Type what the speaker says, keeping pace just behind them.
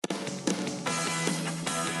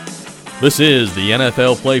This is the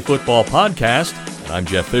NFL Play Football Podcast, and I'm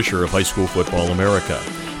Jeff Fisher of High School Football America.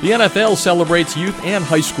 The NFL celebrates youth and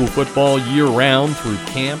high school football year-round through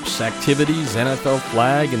camps, activities, NFL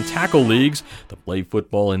flag, and tackle leagues. The Play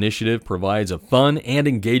Football Initiative provides a fun and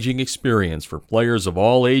engaging experience for players of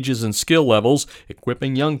all ages and skill levels,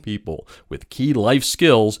 equipping young people with key life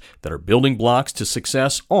skills that are building blocks to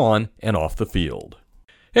success on and off the field.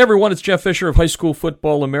 Hey everyone, it's Jeff Fisher of High School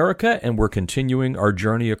Football America, and we're continuing our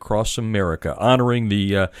journey across America, honoring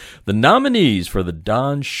the nominees for the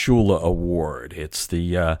Don Shula Award. It's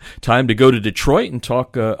the time to go to Detroit and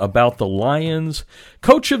talk about the Lions.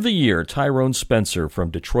 Coach of the Year, Tyrone Spencer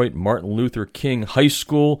from Detroit Martin Luther King High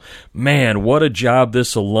School. Man, what a job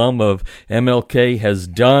this alum of MLK has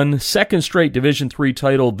done. Second straight Division III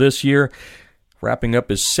title this year. Wrapping up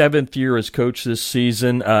his 7th year as coach this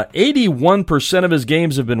season. 81% of his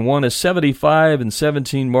games have been won, a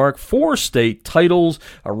 75-17 mark, 4 state titles,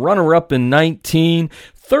 a runner-up in 19,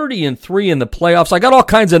 30-3 in the playoffs. I got all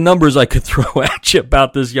kinds of numbers I could throw at you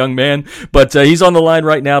about this young man, but he's on the line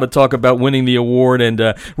right now to talk about winning the award and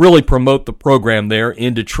really promote the program there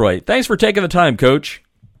in Detroit. Thanks for taking the time, Coach.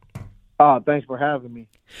 Thanks for having me.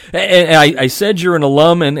 And I said you're an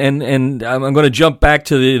alum, and I'm going to jump back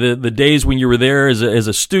to the days when you were there as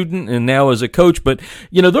a student and now as a coach. But,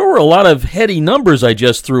 you know, there were a lot of heady numbers I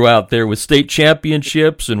just threw out there with state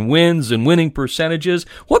championships and wins and winning percentages.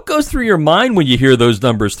 What goes through your mind when you hear those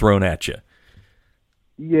numbers thrown at you?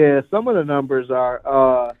 Yeah, some of the numbers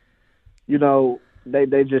are,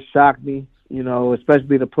 they just shocked me,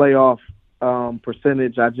 especially the playoff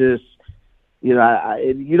percentage. You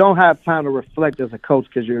don't have time to reflect as a coach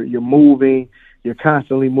because you're moving, you're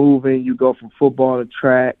constantly moving. You go from football to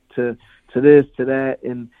track to this to that,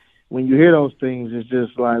 and when you hear those things, it's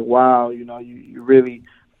just like, wow, you really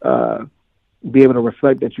be able to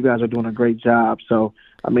reflect that you guys are doing a great job. So,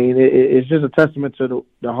 I mean, it's just a testament to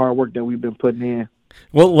the hard work that we've been putting in.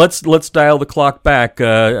 Well, let's dial the clock back.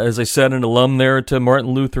 As I said, an alum there to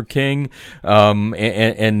Martin Luther King,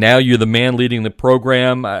 and now you're the man leading the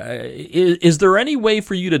program. Is there any way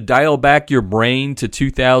for you to dial back your brain to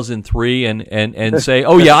 2003 and say,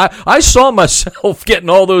 oh yeah, I saw myself getting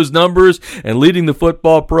all those numbers and leading the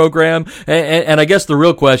football program? And I guess the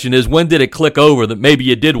real question is, when did it click over that maybe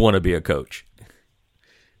you did want to be a coach?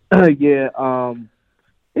 It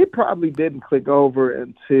probably didn't click over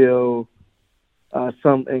until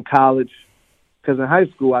some in college, because in high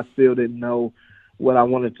school I still didn't know what I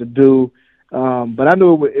wanted to do, but I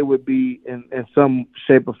knew it would be in some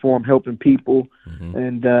shape or form helping people. Mm-hmm.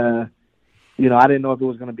 And I didn't know if it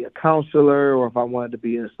was going to be a counselor or if I wanted to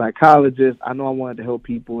be a psychologist. I know I wanted to help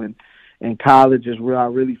people, and college is where I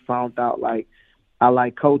really found out like I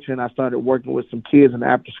like coaching. I started working with some kids in the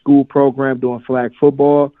after school program doing flag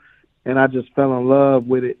football, and I just fell in love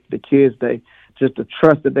with it. The kids, just the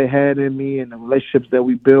trust that they had in me and the relationships that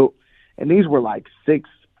we built. And these were like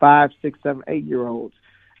 5, 6, 7, 8-year-olds.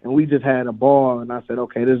 And we just had a ball, and I said,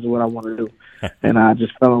 okay, this is what I want to do. And I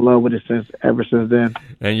just fell in love with it ever since then.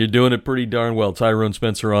 And you're doing it pretty darn well. Tyrone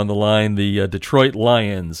Spencer on the line, the Detroit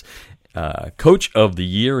Lions. Coach of the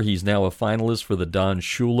Year. He's now a finalist for the Don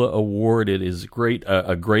Shula Award. It is a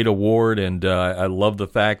great award, and I love the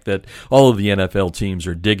fact that all of the NFL teams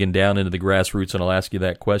are digging down into the grassroots, and I'll ask you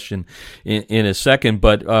that question in a second.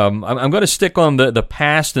 But I'm going to stick on the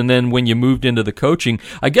past, and then when you moved into the coaching,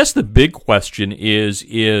 I guess the big question is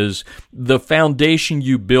the foundation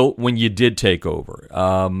you built when you did take over.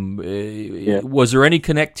 Was there any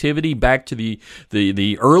connectivity back to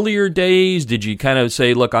the earlier days? Did you kind of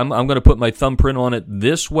say, look, I'm going to put my thumbprint on it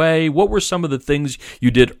this way? What were some of the things you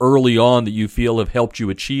did early on that you feel have helped you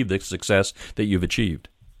achieve the success that you've achieved?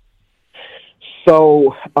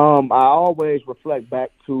 So I always reflect back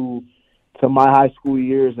to my high school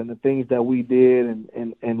years and the things that we did,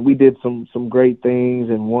 and we did some great things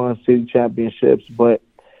and won city championships, but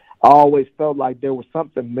I always felt like there was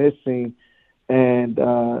something missing, and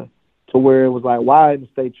to where it was like, why in the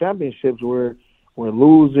state championships we're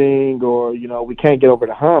losing, or we can't get over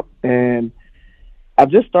the hump. And I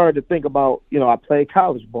just started to think about, I played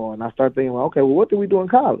college ball, and I started thinking, well, okay, well, what did we do in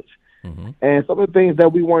college? Mm-hmm. And some of the things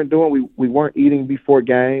that we weren't doing, we weren't eating before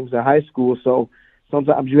games in high school. So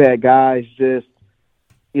sometimes you had guys just,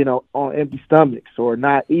 on empty stomachs or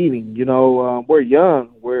not eating. We're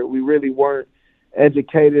young, we really weren't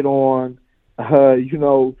educated on,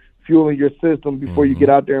 fueling your system before you get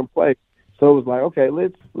out there and play. So it was like, okay,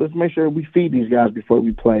 let's make sure we feed these guys before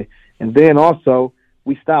we play. And then also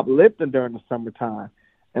we stopped lifting during the summertime.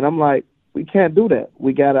 And I'm like, we can't do that.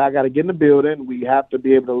 I gotta get in the building. We have to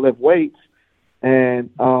be able to lift weights. And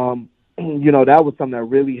that was something that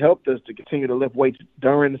really helped us to continue to lift weights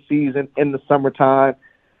during the season, in the summertime,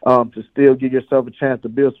 to still give yourself a chance to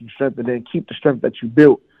build some strength and then keep the strength that you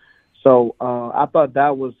built. So I thought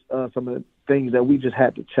that was some of the things that we just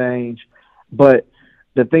had to change. But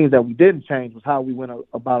the things that we didn't change was how we went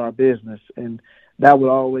about our business. And that would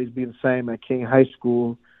always be the same at King High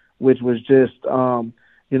School, which was just,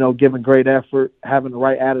 giving great effort, having the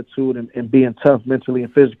right attitude, and being tough mentally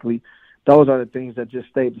and physically. Those are the things that just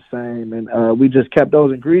stayed the same. And we just kept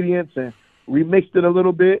those ingredients and remixed it a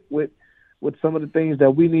little bit with some of the things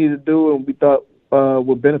that we needed to do and we thought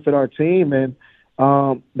would benefit our team. And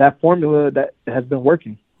that formula that has been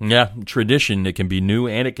working. Yeah, tradition. It can be new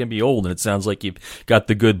and it can be old, and it sounds like you've got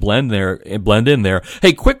the good blend in there.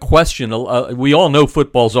 Hey, quick question. We all know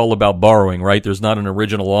football's all about borrowing, right? There's not an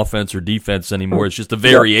original offense or defense anymore. It's just a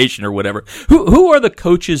variation or whatever. Who are the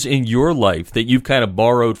coaches in your life that you've kind of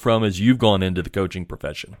borrowed from as you've gone into the coaching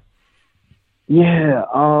profession? Yeah,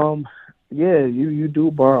 you do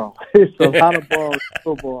borrow. It's a lot of borrowing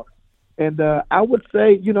football. And I would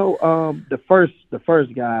say, the first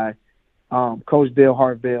guy, Coach Dale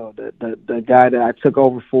Harvell, the guy that I took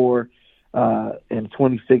over for in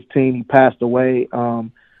 2016. He passed away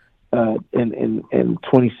in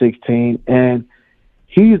 2016, and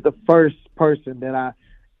he's the first person that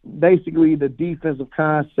basically the defensive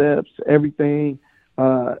concepts, everything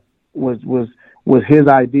was his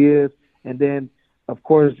ideas. And then, of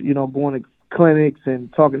course, going to clinics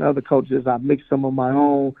and talking to other coaches, I mixed some of my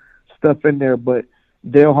own stuff in there. But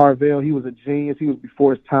Dale Harvell, he was a genius. He was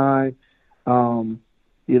before his time. I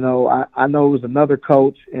know it was another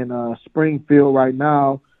coach in Springfield right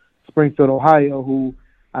now, Springfield, Ohio, who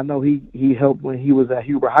I know he helped when he was at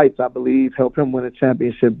Huber Heights, I believe, helped him win a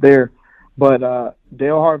championship there. But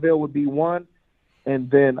Dale Harvell would be one. And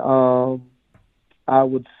then I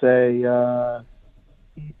would say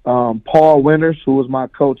Paul Winters, who was my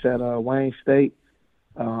coach at Wayne State.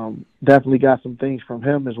 Definitely got some things from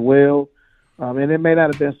him as well. And it may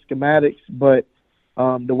not have been schematics, but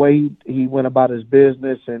the way he went about his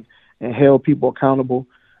business and held people accountable,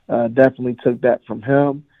 definitely took that from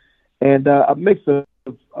him. And a mix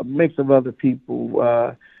of other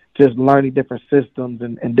people, just learning different systems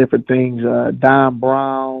and different things. Don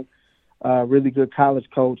Brown, really good college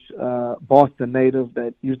coach, Boston native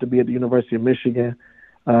that used to be at the University of Michigan.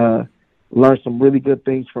 Learned some really good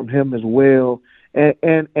things from him as well.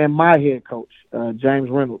 And my head coach, James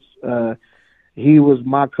Reynolds. He was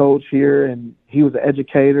my coach here, and he was an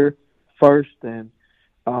educator first. And,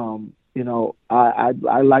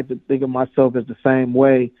 I like to think of myself as the same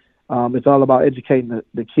way. It's all about educating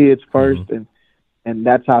the kids first, and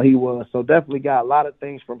that's how he was. So definitely got a lot of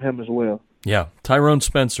things from him as well. Yeah, Tyrone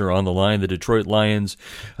Spencer on the line, the Detroit Lions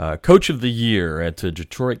Coach of the Year at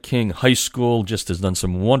Detroit King High School, just has done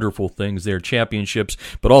some wonderful things there, championships,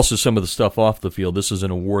 but also some of the stuff off the field. This is an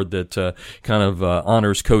award that kind of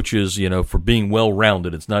honors coaches, for being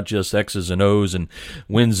well-rounded. It's not just X's and O's and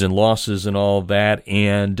wins and losses and all that.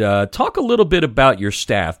 And talk a little bit about your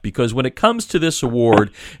staff, because when it comes to this award,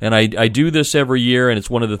 and I do this every year, and it's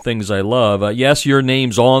one of the things I love, yes, your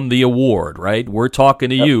name's on the award, right? We're talking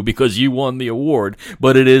to you because you won the award,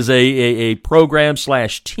 but it is a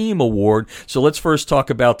program/team award. So let's first talk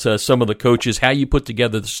about some of the coaches, how you put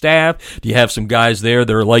together the staff. Do you have some guys there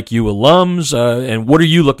that are like you, alums, and what are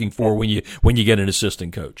you looking for when you get an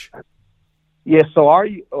assistant coach? Yeah, so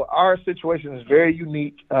our situation is very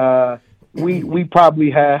unique. We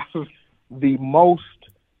probably have the most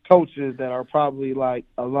coaches that are probably like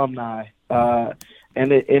alumni, and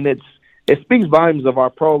it speaks volumes of our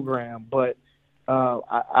program, but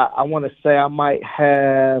I want to say I might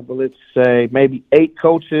have, let's say, maybe 8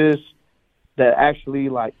 coaches that actually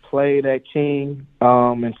played at King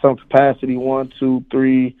in some capacity. 1, 2,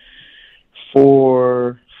 3,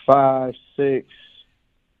 4, 5, 6,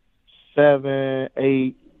 7,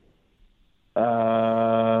 8.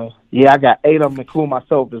 I got 8 of them, including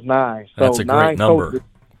myself, is 9. So that's a great 9 number. Coaches,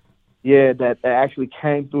 that actually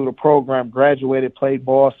came through the program, graduated, played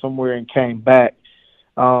ball somewhere, and came back.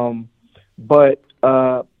 But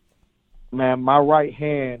man, my right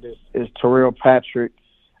hand is Terrell Patrick.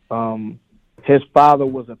 His father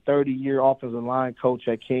was a 30-year offensive line coach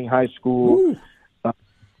at King High School.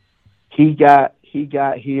 He got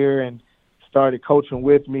here and started coaching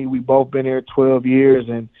with me. We both been here 12 years,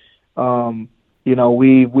 and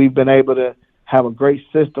we've been able to have a great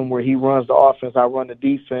system where he runs the offense, I run the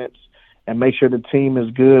defense, and make sure the team is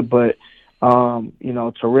good. But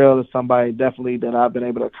Terrell is somebody definitely that I've been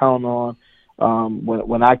able to count on.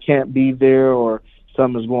 When I can't be there or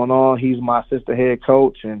something's going on, he's my assistant head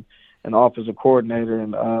coach and offensive coordinator,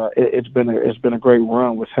 and it's been a great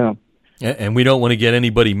run with him. And we don't want to get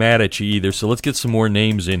anybody mad at you either, so let's get some more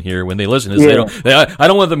names in here when they listen. Yeah. I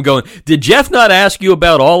don't want them going, did Jeff not ask you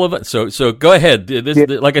about all of it? So go ahead.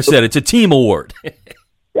 Like I said, it's a team award.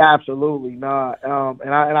 Yeah, absolutely. Nah,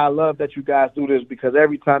 and I love that you guys do this, because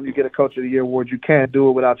every time you get a Coach of the Year award, you can't do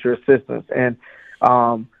it without your assistants. And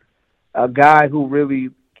a guy who really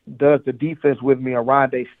does the defense with me,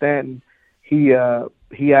 Aronde Stanton, he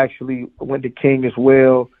actually went to King as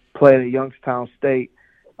well, played at Youngstown State,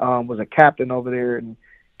 was a captain over there, and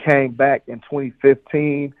came back in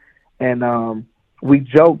 2015. And we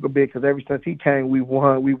joke a bit because ever since he came, we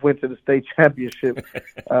won. We went to the state championship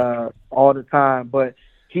all the time. But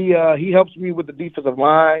he helps me with the defensive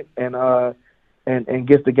line and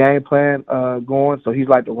gets the game plan going. So he's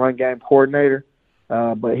like the run game coordinator.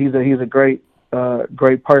 But he's a great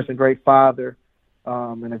person, great father,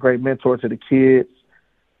 and a great mentor to the kids.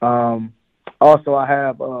 Also, I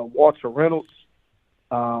have Walter Reynolds.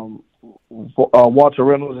 Walter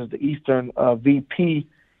Reynolds is the Eastern VP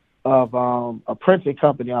of a printing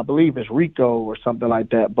company. I believe it's Rico or something like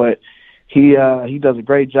that. But he does a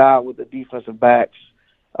great job with the defensive backs,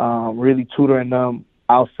 really tutoring them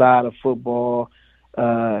outside of football.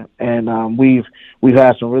 And we've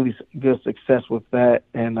had some really good success with that,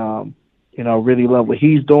 and really love what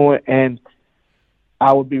he's doing. And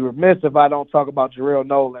I would be remiss if I don't talk about Jarrell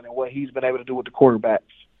Nolan and what he's been able to do with the quarterbacks.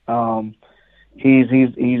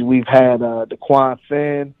 We've had DeQuan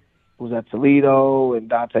Finn, who's at Toledo, and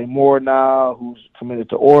Dante Moore now, who's committed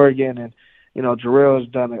to Oregon, and Jarrell has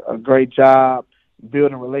done a great job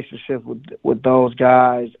building relationships with those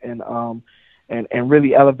guys, and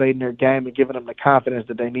really elevating their game and giving them the confidence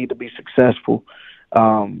that they need to be successful.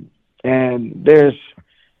 And there's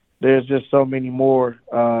just so many more.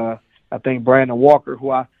 I think Brandon Walker,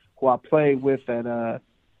 who I played with at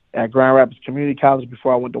Grand Rapids Community College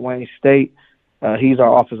before I went to Wayne State. He's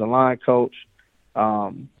our offensive line coach.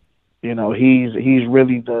 He's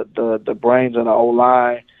really the brains of the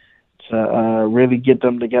O-line to really get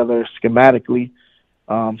them together schematically.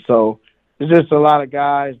 So there's just a lot of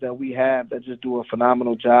guys that we have that just do a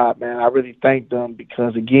phenomenal job, man. I really thank them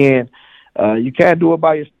because, again, you can't do it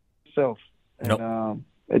by yourself. And nope.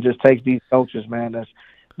 It just takes these coaches, man,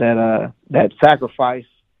 that sacrifice.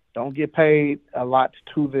 Don't get paid a lot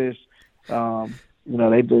to this.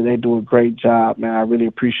 They do a great job, man. I really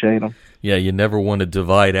appreciate them. Yeah, you never want to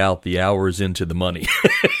divide out the hours into the money.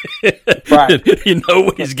 Right.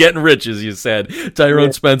 When he's getting rich, as you said.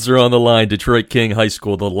 Tyrone Spencer on the line, Detroit King High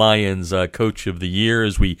School, the Lions Coach of the Year,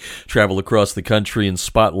 as we travel across the country and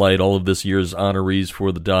spotlight all of this year's honorees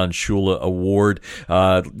for the Don Shula Award.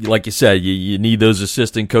 Like you said, you need those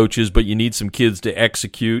assistant coaches, but you need some kids to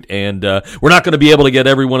execute. And we're not going to be able to get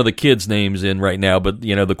every one of the kids' names in right now, but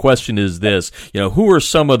the question is this: who are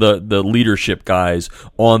some of the leadership guys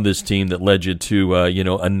on this team that led you to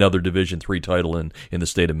another Division III title in the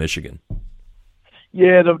state of Michigan?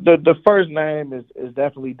 Yeah, the first name is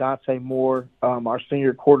definitely Dante Moore, our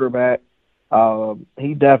senior quarterback.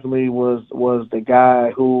 He definitely was the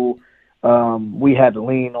guy who we had to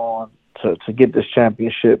lean on to get this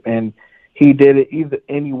championship, and he did it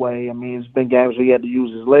anyway. I mean, it's been games where he had to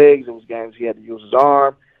use his legs, it was games he had to use his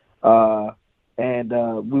arm, and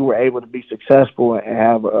we were able to be successful and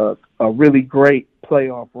have a really great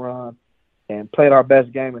playoff run and played our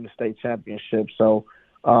best game in the state championship. So,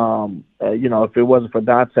 if it wasn't for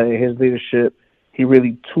Dante and his leadership, he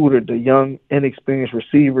really tutored the young, inexperienced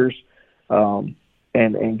receivers and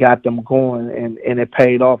got them going, and it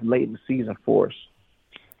paid off late in the season for us.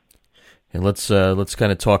 And let's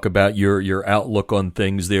kind of talk about your outlook on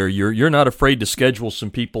things there. You're not afraid to schedule some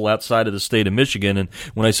people outside of the state of Michigan, and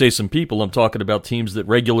when I say some people, I'm talking about teams that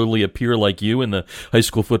regularly appear like you in the High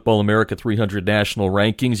School Football America 300 national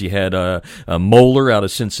rankings. You had Moeller out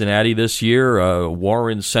of Cincinnati this year,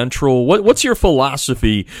 Warren Central. What's your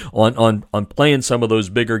philosophy on playing some of those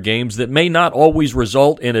bigger games that may not always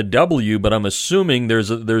result in a W, but I'm assuming there's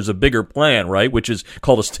a bigger plan, right? Which is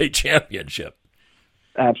called a state championship.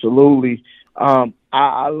 Absolutely.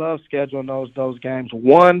 I love scheduling those games.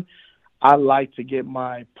 One, I like to get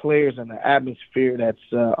my players in an atmosphere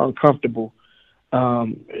that's uncomfortable,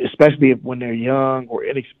 especially when they're young or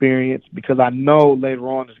inexperienced, because I know later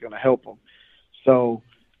on it's going to help them. So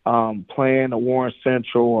playing a Warren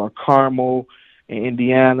Central or Carmel in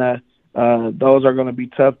Indiana, those are going to be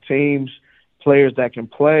tough teams, players that can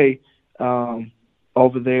play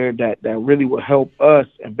over there that really will help us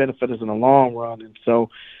and benefit us in the long run. And so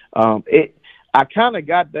I kind of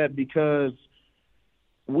got that because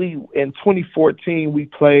in 2014 we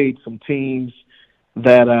played some teams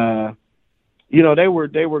that they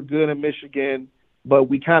were good in Michigan, but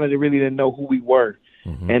we kind of really didn't know who we were.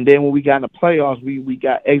 And then when we got in the playoffs, we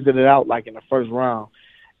got exited out like in the first round.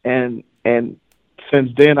 And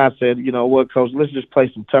since then I said, you know what, Coach, let's just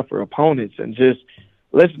play some tougher opponents and just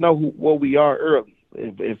let's know what we are early.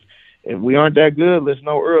 If we aren't that good, let's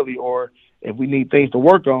know early. Or if we need things to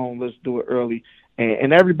work on, let's do it early.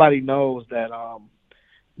 And everybody knows that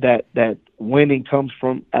that winning comes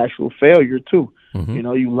from actual failure too. You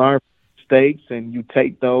know, you learn from mistakes and you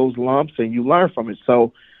take those lumps and you learn from it.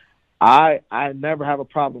 So I never have a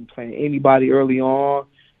problem playing anybody early on.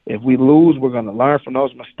 If we lose, we're going to learn from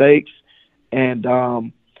those mistakes. And,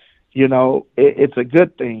 you know, it's a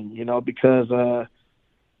good thing, you know, because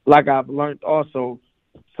like I've learned also,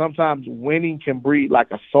 sometimes winning can breed like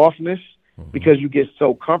a softness because you get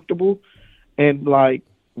so comfortable. And like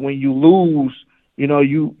when you lose, you know,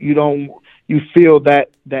 you feel that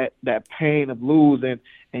pain of losing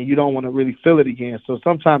and you don't want to really feel it again. So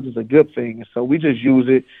sometimes it's a good thing. And so we just use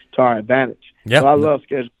it to our advantage. Yeah. So I love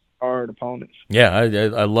scheduling hard opponents. Yeah,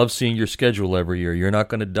 I love seeing your schedule every year. You're not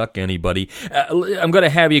going to duck anybody. I'm going to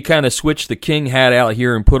have you kind of switch the King hat out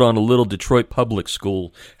here and put on a little Detroit Public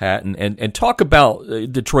School hat and talk about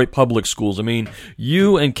Detroit Public Schools. I mean,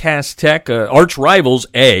 you and Cass Tech, arch rivals,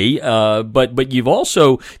 but you've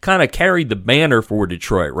also kind of carried the banner for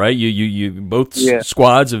Detroit, right? You both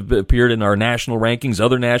squads have appeared in our national rankings,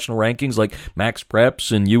 other national rankings like Max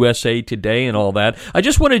Preps and USA Today and all that. I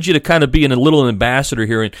just wanted you to kind of be a little ambassador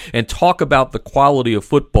here and talk about the quality of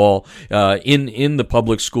football in the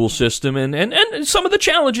public school system and some of the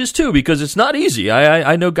challenges too, because it's not easy.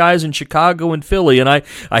 I know guys in Chicago and Philly, and I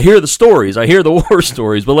hear the stories, I hear the war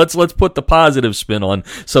stories, but let's put the positive spin on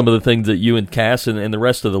some of the things that you and Cass and the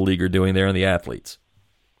rest of the league are doing there and the athletes.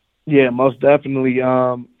 Yeah, most definitely.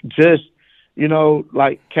 Just, you know,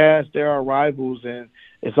 like Cass, they're our rivals, and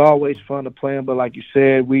it's always fun to play them. But like you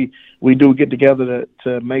said, we do get together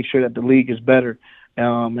to make sure that the league is better.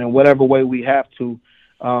 In whatever way we have to.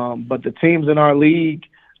 But the teams in our league,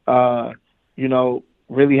 you know,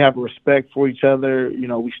 really have respect for each other. You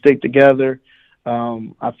know, we stick together.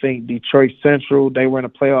 I think Detroit Central, they were in the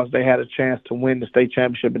playoffs. They had a chance to win the state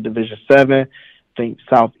championship in Division 7. I think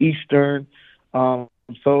Southeastern.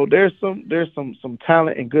 So there's some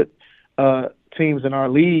talent and good teams in our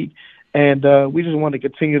league, and we just want to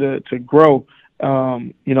continue to grow. You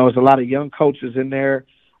know, there's a lot of young coaches in there.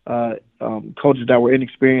 Coaches that were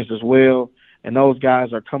inexperienced as well, and those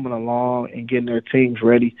guys are coming along and getting their teams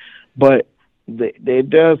ready. But it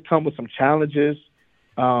does come with some challenges.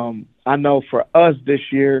 I know for us this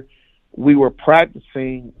year, we were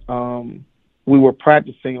practicing on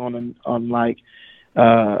like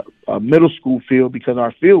a middle school field because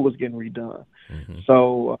our field was getting redone.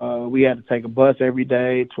 So we had to take a bus every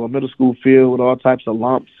day to a middle school field with all types of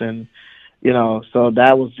lumps and. You know, so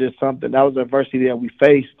that was just something. That was adversity that we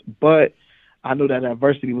faced, but I knew that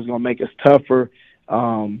adversity was going to make us tougher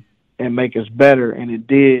and make us better, and it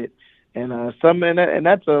did. And that's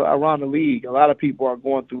around the league. A lot of people are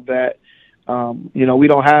going through that. You know, we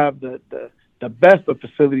don't have the best of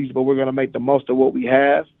facilities, but we're going to make the most of what we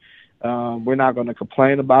have. We're not going to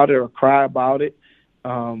complain about it or cry about it,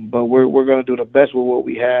 but we're going to do the best with what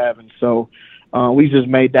we have. And so we just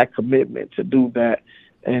made that commitment to do that.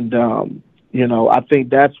 And you know, I think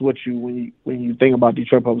that's what when you think about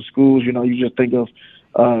Detroit Public Schools, you know, you just think of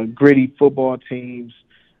gritty football teams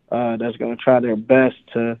that's going to try their best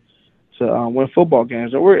to win football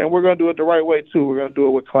games, and we're going to do it the right way too. We're going to do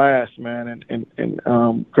it with class, man,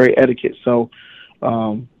 and great etiquette. So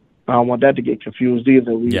I don't want that to get confused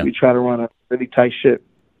either. We try to run a really tight ship.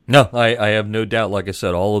 No, I have no doubt. Like I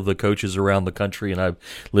said, all of the coaches around the country, and I've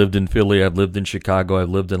lived in Philly, I've lived in Chicago, I've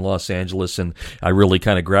lived in Los Angeles, and I really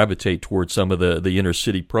kind of gravitate towards some of the inner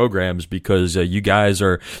city programs because you guys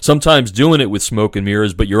are sometimes doing it with smoke and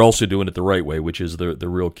mirrors, but you're also doing it the right way, which is the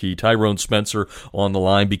real key. Tyrone Spencer on the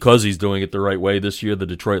line because he's doing it the right way. This year, the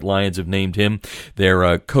Detroit Lions have named him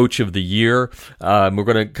their Coach of the Year. We're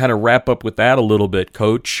going to kind of wrap up with that a little bit,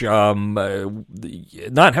 Coach.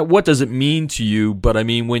 Not what does it mean to you, but I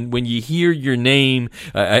mean, when you hear your name,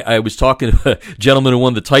 I was talking to a gentleman who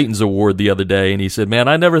won the Titans Award the other day, and he said, man,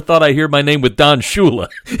 I never thought I'd hear my name with Don Shula,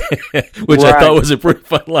 which right. I thought was a pretty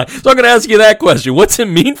fun line. So I'm going to ask you that question. What's it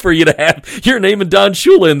mean for you to have your name and Don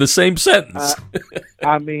Shula in the same sentence?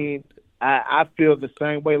 I mean, I feel the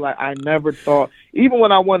same way. Like, I never thought, even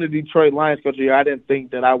when I won the Detroit Lions Coach of the Year, I didn't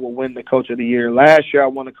think that I would win the Coach of the Year. Last year, I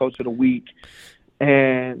won the Coach of the Week,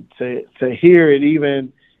 and to hear it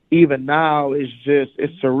even now it's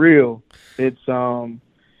surreal. It's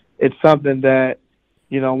something that,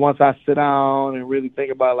 you know, once I sit down and really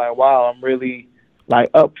think about it, like, wow, I'm really like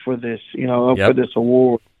up for this, you know, for this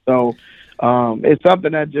award. So it's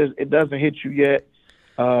something that it doesn't hit you yet.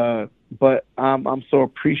 But I'm so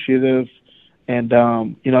appreciative, and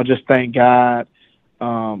just thank God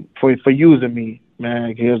for using me,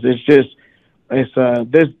 man. Because this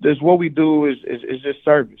what we do is just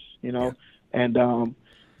service, and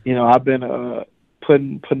I've been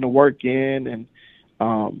putting the work in, and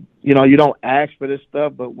you don't ask for this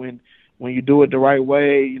stuff, but when you do it the right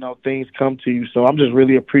way, things come to you. So I'm just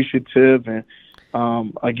really appreciative, and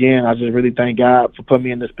again, I just really thank God for putting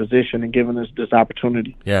me in this position and giving us this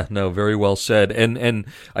opportunity. Yeah, no, very well said. And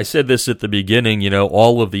I said this at the beginning,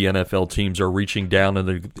 all of the NFL teams are reaching down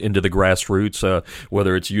into the grassroots,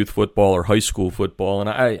 whether it's youth football or high school football. And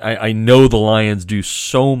I know the Lions do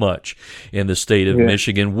so much in the state of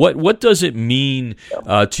Michigan. What does it mean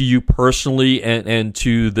to you personally and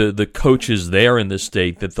to the coaches there in the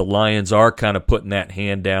state that the Lions are kind of putting that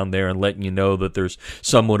hand down there and letting you know that there's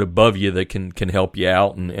someone above you that can help you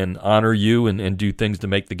out and honor you and do things to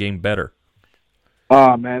make the game better?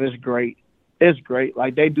 Oh, man, it's great. It's great.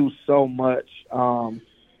 Like, they do so much.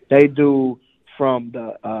 They do from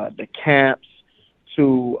the camps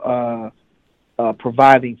to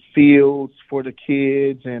providing fields for the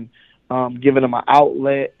kids and giving them an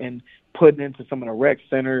outlet and putting into some of the rec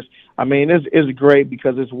centers. I mean, it's great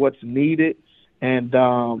because it's what's needed. And,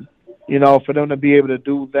 for them to be able to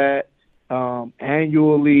do that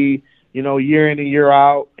annually, year in and year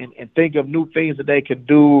out, and think of new things that they could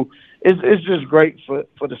do. It's just great for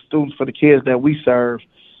the students, for the kids that we serve.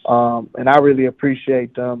 And I really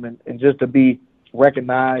appreciate them. And just to be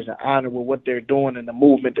recognized and honored with what they're doing and the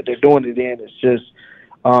movement that they're doing it in, it's just,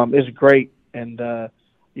 it's great. And,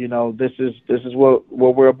 this is what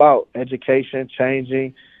we're about: education,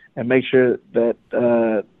 changing, and make sure that,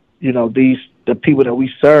 the people that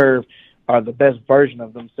we serve are the best version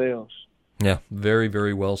of themselves. Yeah, very,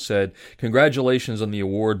 very well said. Congratulations on the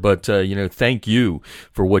award, but, thank you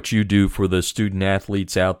for what you do for the student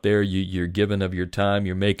athletes out there. You're giving of your time,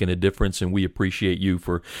 you're making a difference, and we appreciate you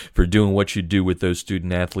for doing what you do with those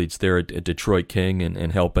student athletes there at Detroit King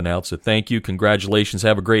and helping out. So thank you, congratulations,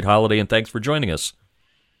 have a great holiday, and thanks for joining us.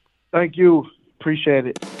 Thank you. Appreciate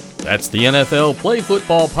it. That's the NFL Play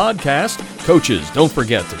Football Podcast. Coaches, don't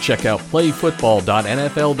forget to check out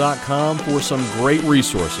playfootball.nfl.com for some great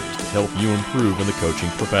resources to help you improve in the coaching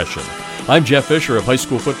profession. I'm Jeff Fisher of High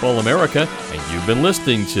School Football America, and you've been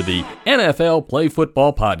listening to the NFL Play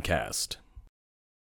Football Podcast.